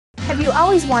Have you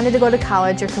always wanted to go to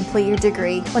college or complete your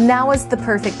degree? Well, now is the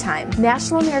perfect time.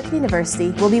 National American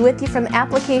University will be with you from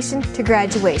application to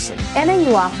graduation.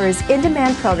 NAU offers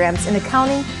in-demand programs in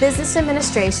accounting, business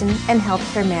administration, and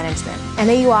healthcare management.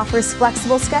 NAU offers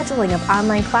flexible scheduling of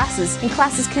online classes and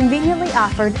classes conveniently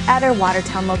offered at our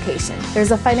Watertown location.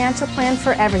 There's a financial plan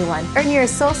for everyone. Earn your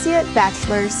associate,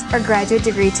 bachelor's, or graduate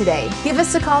degree today. Give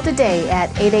us a call today at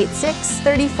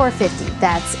 886-3450.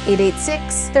 That's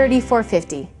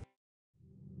 886-3450.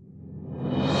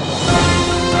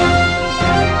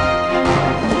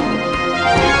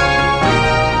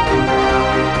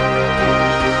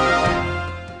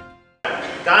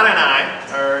 Don and I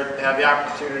have the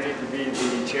opportunity to be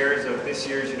the chairs of this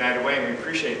year's United Way, and we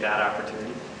appreciate that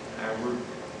opportunity. We're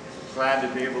glad to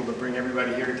be able to bring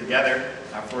everybody here together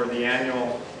for the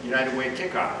annual United Way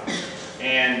kickoff.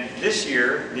 And this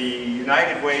year, the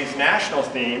United Way's national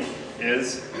theme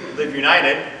is Live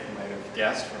United. You might have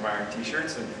guessed from our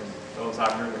t-shirts and from those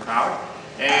out here in the crowd.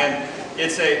 And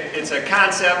it's a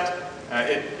concept.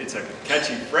 It's a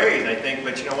catchy phrase, I think,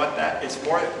 but you know what? It's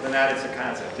more than that. It's a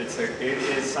concept. It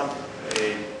is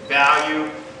a value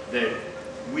that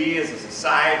we as a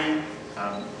society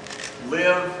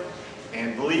live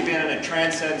and believe in, and it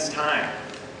transcends time.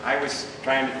 I was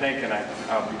trying to think, and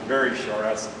I'll be very short.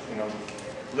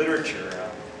 Literature.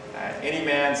 Any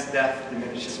man's death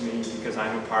diminishes me because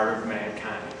I'm a part of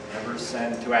mankind. Never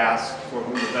send to ask for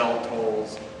whom the bell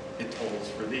tolls, it tolls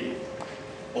for thee.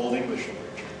 Old English literature.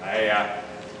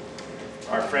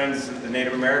 Our friends, the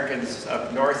Native Americans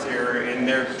up north here, in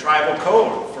their tribal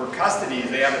code for custody,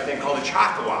 they have a thing called a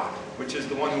chakawa, which is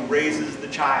the one who raises the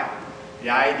child. The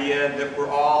idea that we're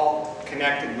all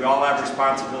connected, we all have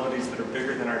responsibilities that are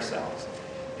bigger than ourselves.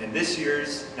 And this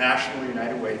year's National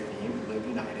United Way theme, Live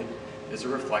United, is a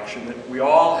reflection that we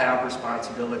all have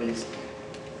responsibilities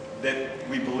that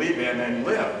we believe in and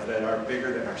live that are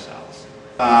bigger than ourselves.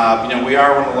 We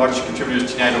are one of the largest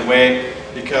contributors to United Way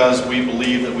because we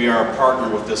believe that we are a partner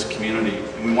with this community,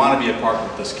 and we want to be a partner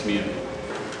with this community.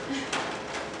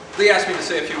 Lee asked me to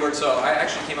say a few words, so I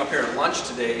actually came up here at lunch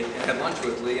today and had lunch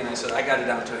with Lee, and I said, I got it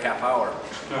down to a half hour.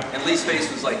 And Lee's face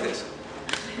was like this.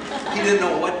 He didn't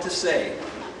know what to say.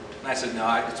 And I said, no,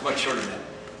 it's much shorter than that.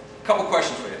 A couple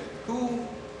questions for you. Who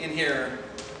in here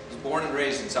was born and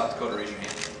raised in South Dakota? Raise your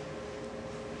hand.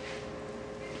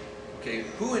 Okay,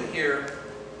 who in here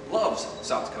loves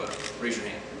South Dakota? Raise your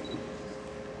hand.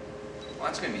 Well,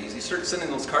 that's going to be easy. Start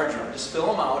sending those cards around. Just fill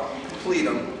them out, complete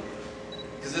them,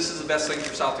 because this is the best thing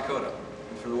for South Dakota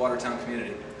and for the Watertown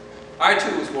community. I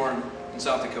too was born in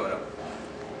South Dakota.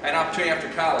 I had an opportunity after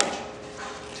college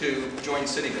to join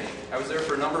Citibank. I was there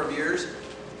for a number of years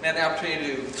and had the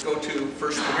opportunity to go to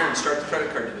First Premier and start the credit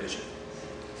card division.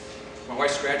 My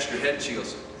wife scratched her head and she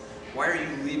goes, why are you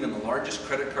leaving the largest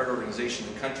credit card organization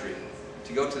in the country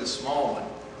to go to the small one,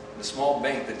 the small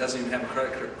bank that doesn't even have a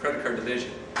credit card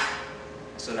division? I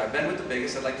said, I've been with the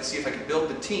biggest. I'd like to see if I could build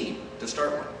the team to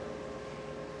start one.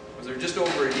 I was there just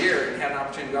over a year and had an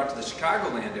opportunity to go out to the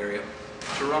Chicagoland area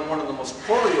to run one of the most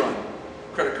poorly run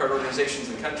credit card organizations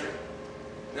in the country.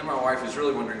 And then my wife was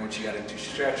really wondering what she got into.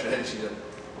 She scratched her head and she said,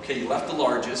 okay, you left the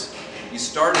largest, you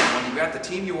started one, you got the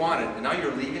team you wanted, and now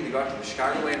you're leaving to go out to the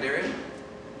Chicagoland area?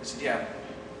 I said, yeah.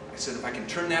 I said, if I can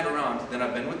turn that around, then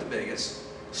I've been with the biggest,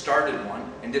 started one,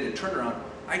 and did a turnaround,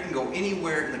 I can go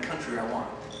anywhere in the country I want.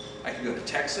 I can go to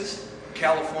Texas,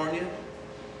 California,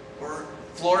 or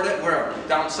Florida, wherever,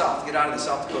 down south, get out of the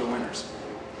South Dakota winters.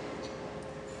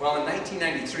 Well, in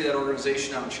 1993, that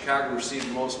organization out in Chicago received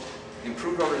the most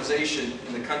improved organization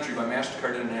in the country by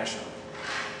MasterCard International.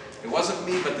 It wasn't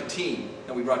me, but the team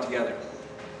that we brought together.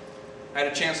 I had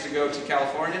a chance to go to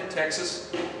California,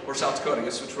 Texas, or South Dakota.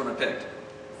 Guess which one I picked?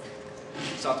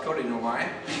 South Dakota, you know why?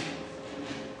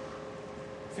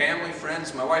 Family,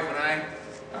 friends, my wife and I,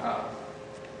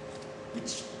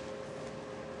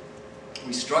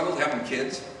 we struggled having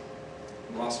kids.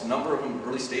 We lost a number of them in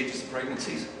early stages of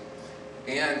pregnancies.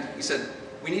 And we said,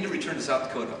 we need to return to South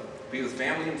Dakota, be with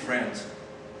family and friends.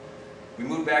 We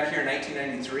moved back here in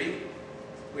 1993.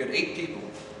 We had 8 people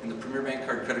in the Premier Bank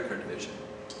Card credit card division.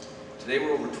 Today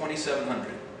we're over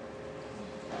 2,700.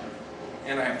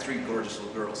 And I have 3 gorgeous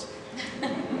little girls.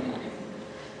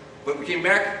 But we came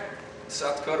back to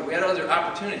South Dakota. We had other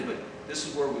opportunities, but this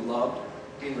is where we loved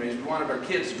being raised. We wanted our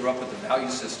kids to grow up with the value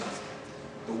system,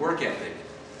 the work ethic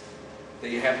that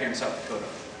you have here in South Dakota,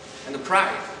 and the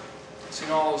pride.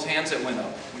 Seeing all those hands that went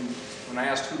up when I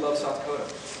asked who loves South Dakota.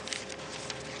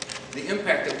 The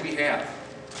impact that we have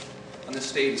on this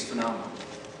state is phenomenal.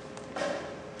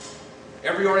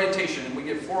 Every orientation, and we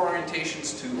give 4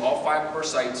 orientations to all 5 of our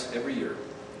sites every year.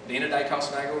 Dana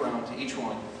Dykehouse and I go around to each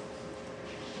one.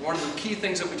 one of the key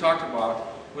things that we talked about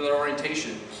with our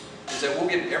orientation is that we'll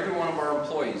give every one of our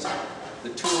employees the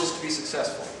tools to be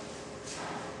successful.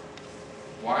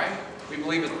 Why? We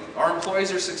believe if our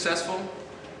employees are successful,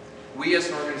 we as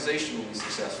an organization will be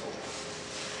successful.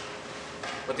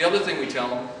 But the other thing we tell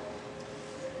them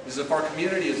is if our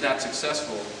community is not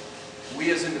successful,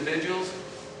 we as individuals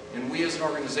and we as an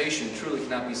organization truly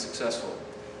cannot be successful.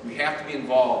 We have to be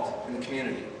involved in the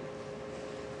community.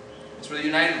 That's where the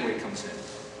United Way comes in.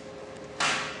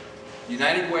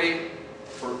 United Way,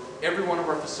 for every one of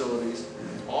our facilities,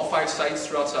 all 5 sites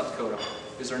throughout South Dakota,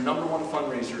 is our #1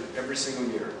 fundraiser every single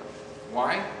year.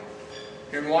 Why?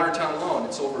 Here in Watertown alone,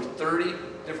 it's over 30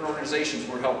 different organizations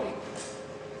we're helping.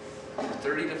 Over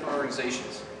 30 different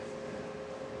organizations.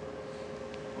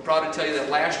 I'm proud to tell you that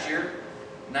last year,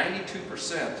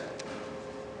 92%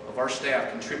 of our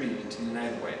staff contributed to the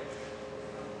United Way.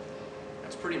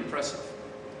 That's pretty impressive.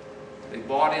 They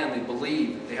bought in, they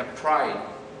believe, they have pride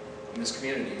in this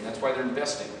community, and that's why they're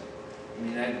investing in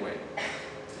the United Way.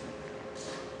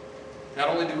 Not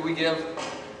only do we give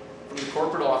from the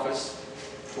corporate office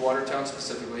to Watertown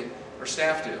specifically, our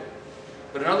staff do,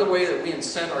 but another way that we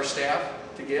incent our staff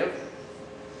to give,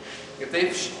 if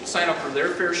they sign up for their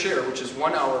fair share, which is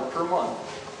 1 hour per month,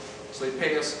 so they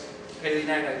pay the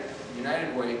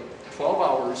United Way 12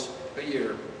 hours a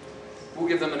year, we'll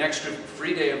give them an extra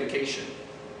free day of vacation.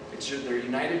 It's their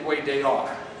United Way day off.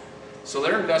 So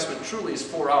their investment truly is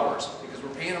 4 hours because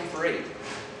we're paying them for 8.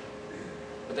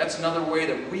 But that's another way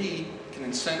that we can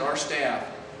incent our staff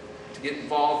to get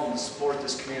involved and support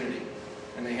this community,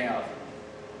 and they have.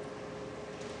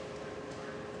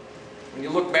 When you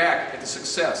look back at the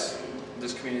success of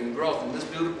this community and growth and this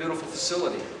beautiful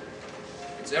facility,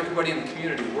 it's everybody in the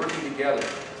community working together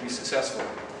to be successful.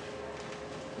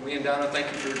 And we and Donna, thank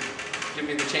you for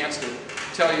giving me the chance to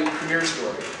tell you the Premier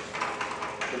story.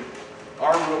 But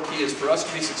our real key is for us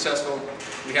to be successful,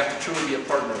 we have to truly be a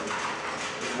partner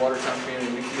with the Watertown community,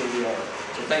 and we feel we are.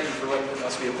 So thank you for letting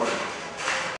us be a partner.